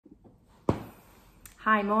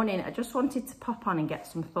Hi, morning. I just wanted to pop on and get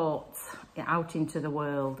some thoughts out into the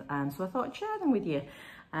world, so I thought I'd share them with you.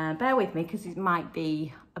 Bear with me because it might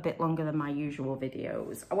be a bit longer than my usual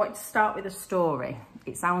videos. I want to start with a story.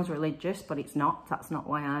 It sounds religious, but it's not. That's not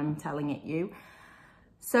why I'm telling it you.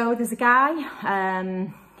 So there's a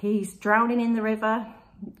guy, he's drowning in the river,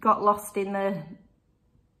 got lost in the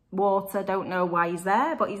water, don't know why he's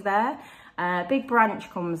there, but he's there. Big branch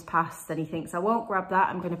comes past and he thinks, I won't grab that,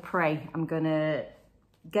 I'm going to pray. I'm going to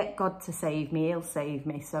get God to save me, he'll save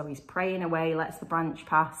me. So he's praying away, lets the branch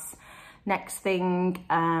pass. Next thing,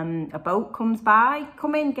 a boat comes by.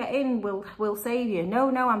 Come in, get in, we'll save you.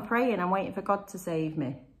 No, I'm praying, I'm waiting for God to save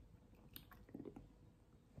me.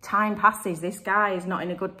 Time passes, this guy is not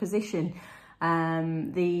in a good position.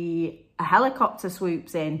 A helicopter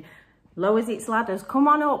swoops in, lowers its ladders. Come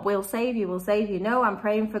on up, we'll save you, we'll save you. No, I'm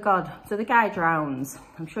praying for God. So the guy drowns.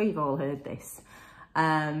 I'm sure you've all heard this.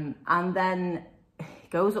 And then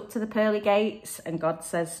goes up to the pearly gates and God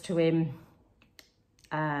says to him,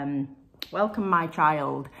 welcome my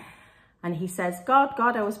child. And he says, God,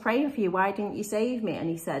 I was praying for you, why didn't you save me? And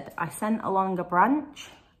he said, I sent along a branch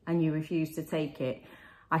and you refused to take it.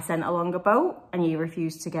 I sent along a boat and you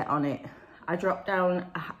refused to get on it. I dropped down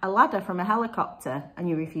a ladder from a helicopter and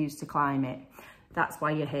you refused to climb it. That's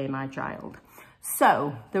why you're here, my child.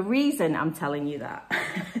 So the reason I'm telling you that,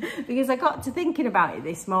 because I got to thinking about it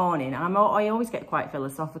this morning. I always get quite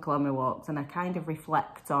philosophical on my walks and I kind of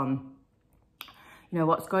reflect on, you know,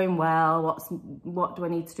 what's going well, what do I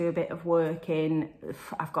need to do a bit of work in.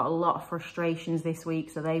 I've got a lot of frustrations this week,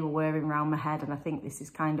 so they were whirring around my head, and I think this is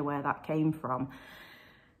kind of where that came from.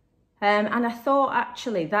 And I thought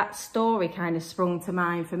actually that story kind of sprung to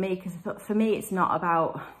mind for me, because for me it's not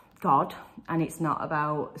about God and it's not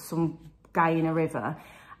about some guy in a river.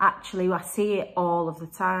 Actually, I see it all of the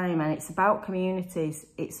time, and it's about communities.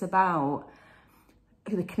 It's about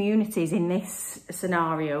the communities in this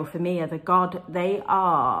scenario for me are the God. They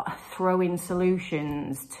are throwing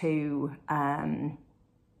solutions to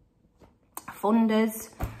funders,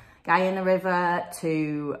 guy in the river,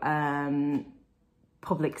 to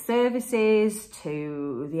public services,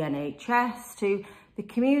 to the NHS, to the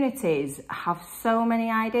communities have so many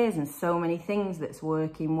ideas and so many things that's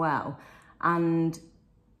working well. And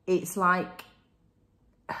it's like,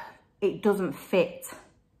 it doesn't fit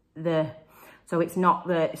so it's not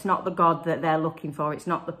the God that they're looking for. It's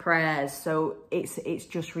not the prayers. So it's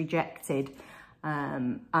just rejected.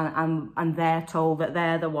 And they're told that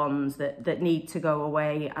they're the ones that need to go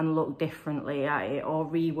away and look differently at it, or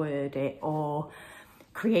reword it, or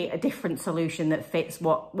create a different solution that fits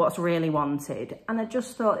what's really wanted. And I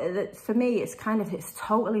just thought that for me, it's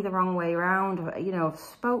totally the wrong way around. You know, I've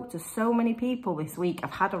spoke to so many people this week.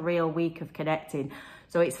 I've had a real week of connecting.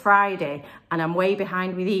 So it's Friday and I'm way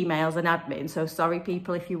behind with emails and admin. So sorry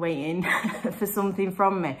people if you're waiting for something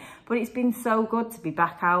from me, but it's been so good to be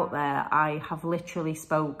back out there. I have literally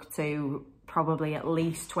spoke to probably at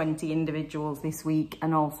least 20 individuals this week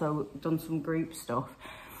and also done some group stuff.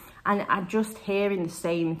 And I'm just hearing the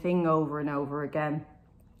same thing over and over again.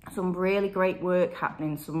 Some really great work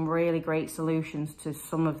happening, some really great solutions to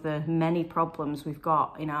some of the many problems we've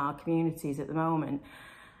got in our communities at the moment.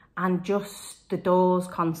 And just the doors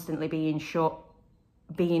constantly being shut,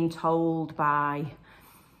 being told by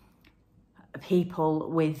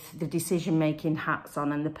people with the decision-making hats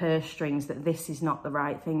on and the purse strings that this is not the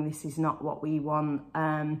right thing, this is not what we want.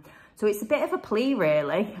 So it's a bit of a plea,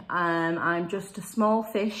 really. I'm just a small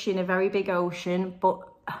fish in a very big ocean, but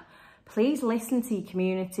please listen to your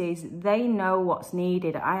communities. They know what's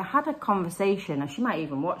needed. I had a conversation, and she might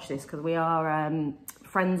even watch this because we are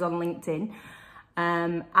friends on LinkedIn,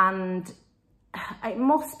 and it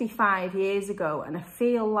must be 5 years ago, and I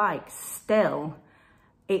feel like still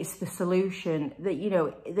it's the solution that, you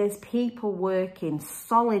know, there's people working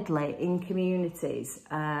solidly in communities,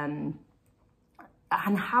 and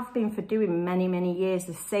have been for doing many years,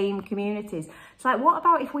 the same communities. It's like, what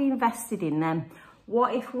about if we invested in them?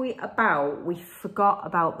 What if we forgot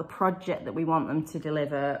about the project that we want them to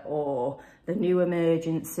deliver, or the new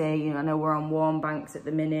emergency? You know, I know we're on warm banks at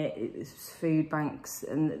the minute, it's food banks,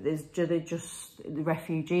 and there's just the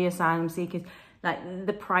refugee asylum seekers. Like,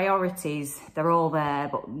 the priorities, they're all there,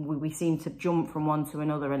 but we seem to jump from one to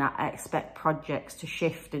another, and I expect projects to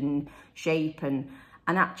shift and shape, and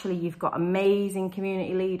actually you've got amazing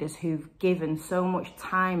community leaders who've given so much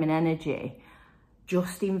time and energy.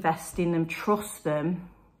 Just invest in them, trust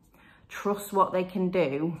what they can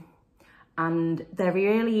do, and they're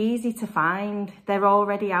really easy to find. They're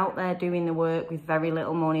already out there doing the work with very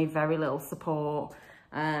little money, very little support.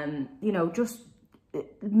 You know, just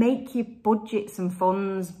make your budgets and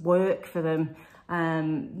funds work for them.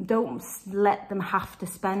 Don't let them have to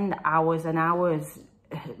spend hours and hours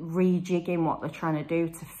rejigging what they're trying to do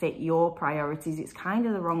to fit your priorities. It's kind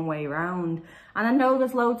of the wrong way around. And I know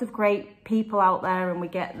there's loads of great people out there, and we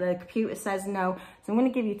get the computer says no. So I'm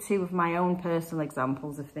going to give you two of my own personal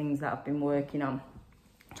examples of things that I've been working on.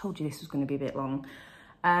 I told you this was going to be a bit long.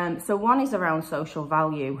 So one is around social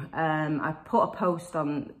value. I put a post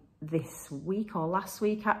on this week or last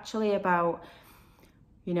week actually about,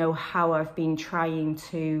 you know, how I've been trying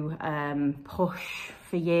to push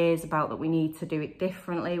for years about that we need to do it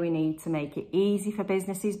differently. We need to make it easy for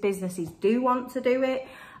businesses. Businesses do want to do it.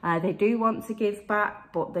 They do want to give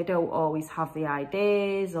back, but they don't always have the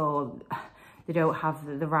ideas, or they don't have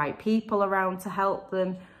the right people around to help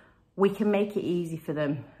them. We can make it easy for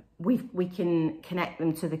them. We can connect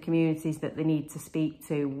them to the communities that they need to speak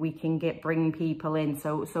to. We can bring people in.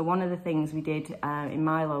 So one of the things we did in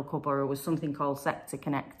my local borough was something called Sector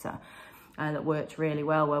Connector that worked really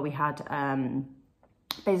well, where we had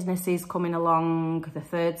businesses coming along, the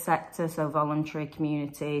third sector, so voluntary,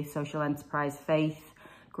 community, social enterprise, faith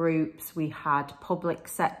groups. We had public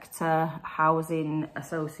sector, housing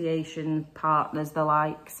association partners, the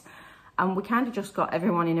likes. And we kind of just got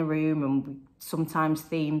everyone in a room, and we sometimes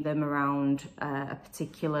themed them around a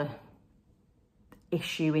particular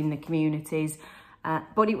issue in the communities.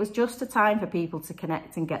 But it was just a time for people to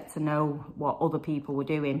connect and get to know what other people were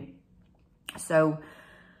doing. So,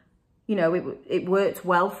 you know, it worked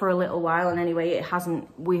well for a little while, and anyway, it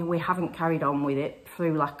hasn't. We haven't carried on with it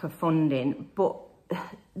through lack of funding. But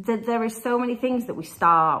there is so many things that we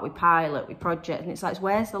start, we pilot, we project, and it's like,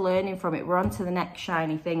 where's the learning from it? We're on to the next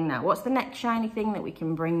shiny thing now. What's the next shiny thing that we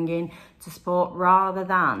can bring in to support, rather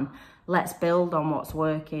than let's build on what's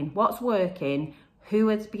working? What's working? Who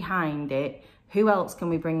is behind it? Who else can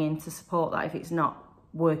we bring in to support that if it's not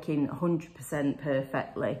working 100%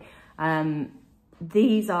 perfectly?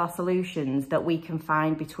 These are solutions that we can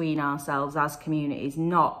find between ourselves as communities,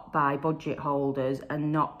 not by budget holders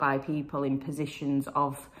and not by people in positions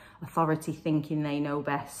of authority thinking they know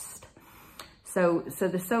best. So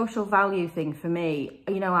the social value thing for me,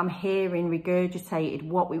 you know, I'm hearing regurgitated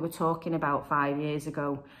what we were talking about 5 years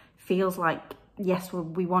ago. Feels like, yes,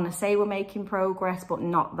 we want to say we're making progress, but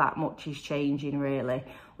not that much is changing really.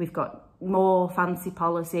 We've got more fancy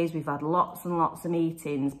policies, we've had lots and lots of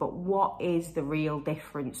meetings, but what is the real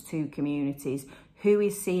difference to communities? Who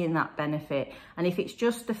is seeing that benefit? And if it's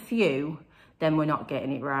just a few, then we're not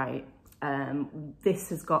getting it right. This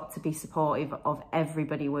has got to be supportive of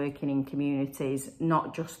everybody working in communities,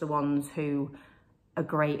 not just the ones who are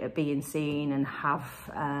great at being seen and have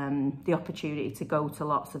the opportunity to go to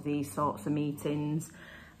lots of these sorts of meetings.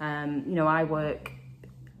 You know, I work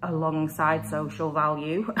alongside social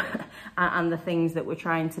value and the things that we're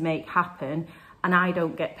trying to make happen, and I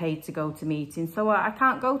don't get paid to go to meetings, so I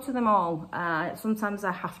can't go to them all. Sometimes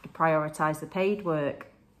I have to prioritise the paid work,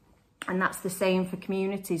 and that's the same for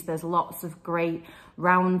communities. There's lots of great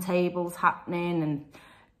round tables happening,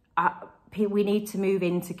 and we need to move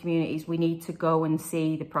into communities. We need to go and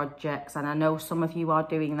see the projects, and I know some of you are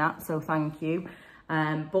doing that, so thank you.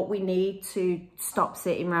 But we need to stop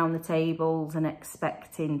sitting around the tables and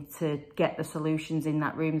expecting to get the solutions in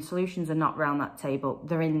that room. The solutions are not around that table,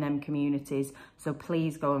 they're in them communities. So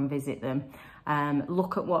please go and visit them.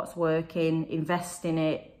 Look at what's working, invest in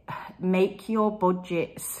it, make your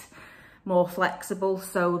budgets more flexible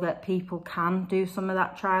so that people can do some of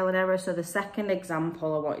that trial and error. So the second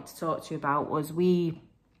example I wanted to talk to you about was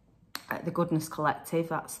at the Goodness Collective.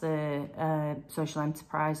 That's the social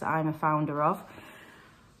enterprise that I'm a founder of.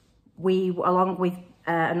 We, along with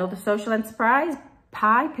another social enterprise,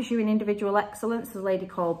 PI, Pursuing Individual Excellence, there's a lady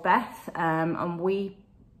called Beth, and we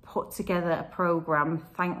put together a programme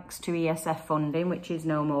thanks to ESF funding, which is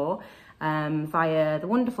no more, via the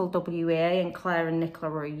wonderful WEA, and Claire and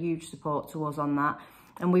Nicola were a huge support to us on that.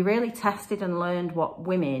 And we really tested and learned what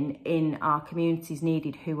women in our communities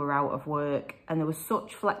needed who were out of work. And there was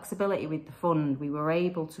such flexibility with the fund, we were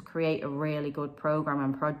able to create a really good programme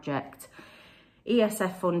and project.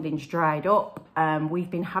 ESF funding's dried up. We've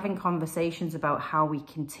been having conversations about how we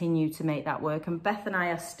continue to make that work, and Beth and I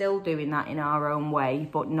are still doing that in our own way,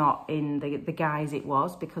 but not in the guise it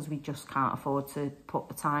was, because we just can't afford to put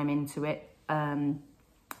the time into it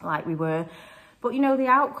like we were. But, you know, the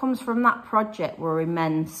outcomes from that project were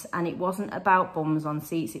immense, and it wasn't about bums on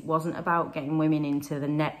seats. It wasn't about getting women into the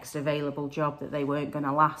next available job that they weren't going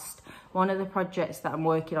to last. One of the projects that I'm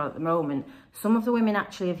working on at the moment, some of the women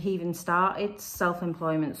actually have even started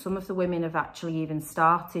self-employment. Some of the women have actually even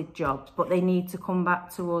started jobs, but they need to come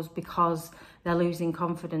back to us because they're losing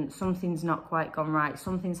confidence. Something's not quite gone right.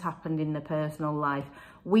 Something's happened in their personal life.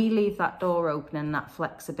 We leave that door open and that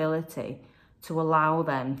flexibility to allow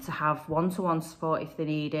them to have one-to-one support if they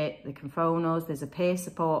need it. They can phone us. There's a peer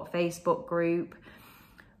support Facebook group.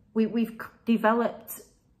 We've developed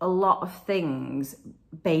a lot of things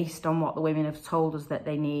based on what the women have told us that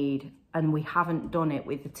they need, and we haven't done it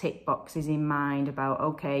with the tick boxes in mind about,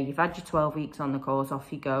 okay, you've had your 12 weeks on the course,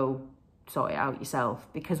 off you go, sort it out yourself,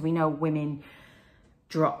 because we know women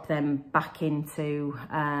drop them back into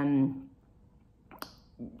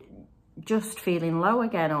just feeling low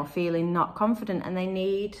again or feeling not confident, and they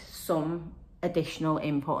need some additional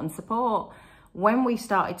input and support. When we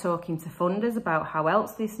started talking to funders about how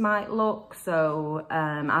else this might look, so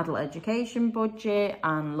adult education budget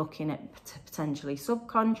and looking at potentially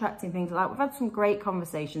subcontracting, things like that, we've had some great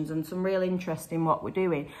conversations and some real interest in what we're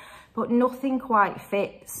doing, but nothing quite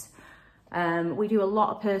fits. We do a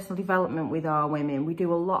lot of personal development with our women. We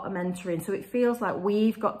do a lot of mentoring. So it feels like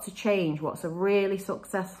we've got to change what's a really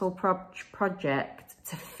successful project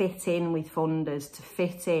to fit in with funders, to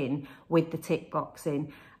fit in with the tick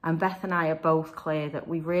boxing. And Beth and I are both clear that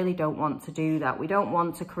we really don't want to do that. We don't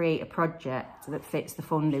want to create a project that fits the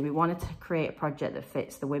funding. We wanted to create a project that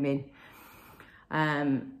fits the women.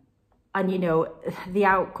 And, you know, the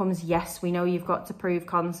outcomes, yes, we know you've got to prove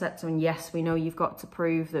concepts, and yes, we know you've got to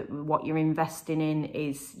prove that what you're investing in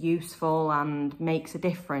is useful and makes a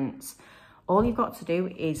difference. All you've got to do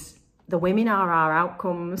is, the women are our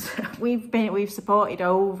outcomes. We've supported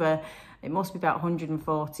over, it must be about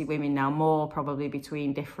 140 women now, more probably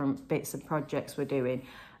between different bits of projects we're doing.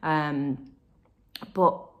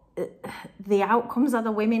 But the outcomes are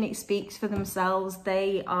the women. It speaks for themselves.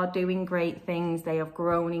 They are doing great things. They have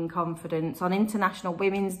grown in confidence. On International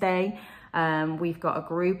Women's Day, we've got a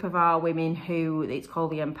group of our women who, it's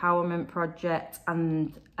called the Empowerment Project,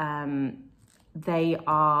 and they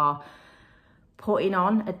are putting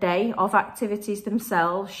on a day of activities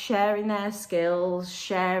themselves, sharing their skills,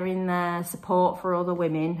 sharing their support for other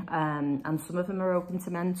women, and some of them are open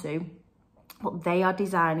to men too. But they are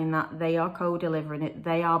designing that, they are co-delivering it,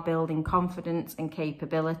 they are building confidence and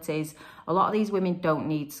capabilities. A lot of these women don't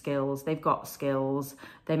need skills, they've got skills.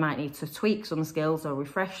 They might need to tweak some skills or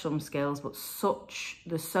refresh some skills, but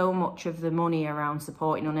there's so much of the money around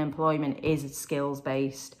supporting unemployment is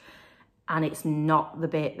skills-based, and it's not the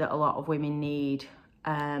bit that a lot of women need.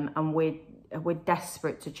 And we're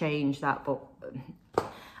desperate to change that, but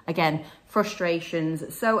again,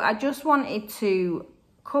 frustrations. So I just wanted to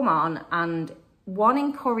come on and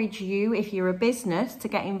encourage you, if you're a business, to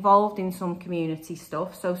get involved in some community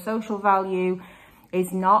stuff. So social value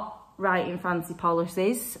is not writing fancy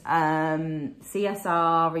policies.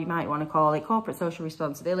 CSR, you might want to call it corporate social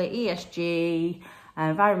responsibility, ESG,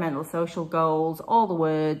 environmental social goals, all the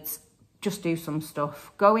words. Just do some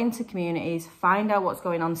stuff. Go into communities, find out what's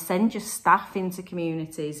going on, send your staff into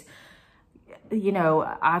communities. You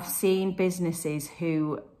know, I've seen businesses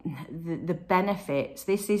who the benefits,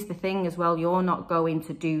 this is the thing as well, you're not going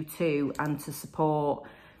to do too and to support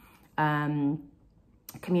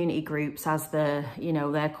community groups as they're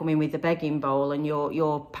coming with the begging bowl and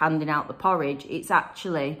you're handing out the porridge. It's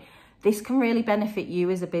actually, this can really benefit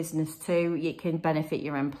you as a business too. It can benefit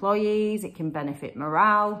your employees, it can benefit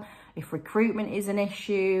morale. If recruitment is an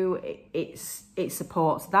issue, it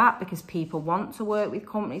supports that, because people want to work with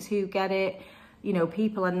companies who get it. You know,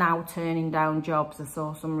 people are now turning down jobs. I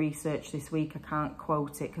saw some research this week. I can't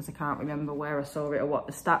quote it because I can't remember where I saw it or what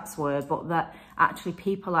the stats were, but that actually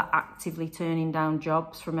people are actively turning down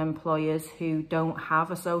jobs from employers who don't have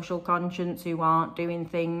a social conscience, who aren't doing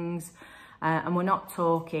things. And we're not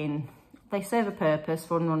talking, they serve a purpose,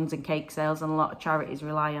 fun runs and cake sales, and a lot of charities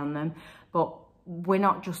rely on them. But we're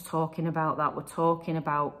not just talking about that. We're talking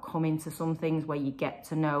about coming to some things where you get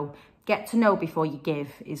to know before you give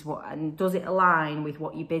is what, and does it align with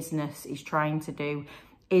what your business is trying to do?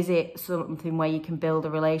 Is it something where you can build a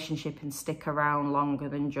relationship and stick around longer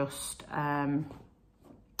than just a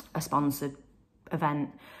sponsored event?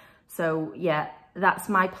 So yeah, that's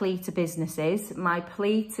my plea to businesses, my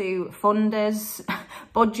plea to funders,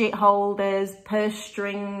 budget holders, purse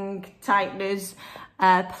string tighteners.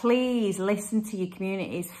 Please listen to your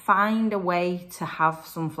communities. Find a way to have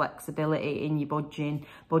some flexibility in your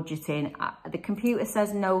budgeting. The computer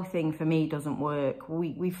says no thing for me doesn't work.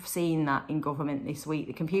 We've seen that in government this week.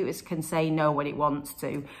 The computers can say no when it wants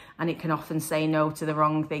to, and it can often say no to the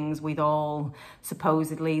wrong things with all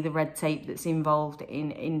supposedly the red tape that's involved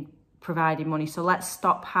in providing money. So let's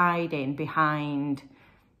stop hiding behind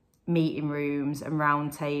meeting rooms and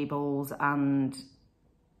round tables and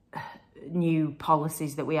new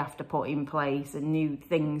policies that we have to put in place and new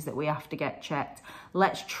things that we have to get checked.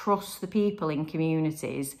 Let's trust the people in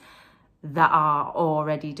communities that are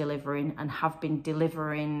already delivering and have been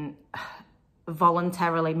delivering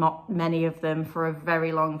voluntarily, many of them for a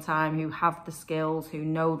very long time, who have the skills, who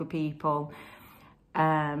know the people.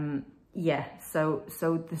 Yeah, so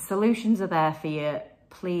the solutions are there for you.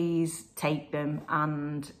 Please take them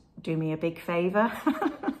and do me a big favour.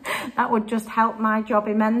 That would just help my job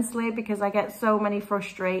immensely, because I get so many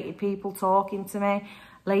frustrated people talking to me.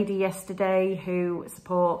 Lady yesterday who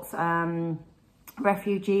supports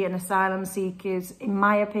refugee and asylum seekers, in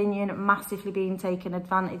my opinion, massively being taken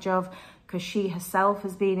advantage of, because she herself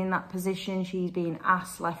has been in that position. She's been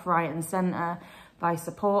asked left, right and centre by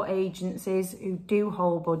support agencies who do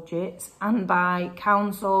hold budgets and by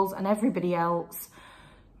councils and everybody else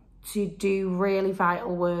to do really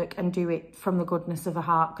vital work and do it from the goodness of her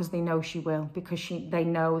heart, because they know she will, because they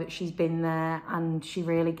know that she's been there and she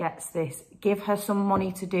really gets this. Give her some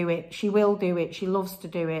money to do it. She will do it. She loves to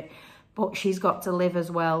do it, but she's got to live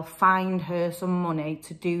as well. Find her some money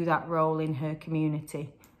to do that role in her community.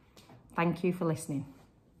 Thank you for listening.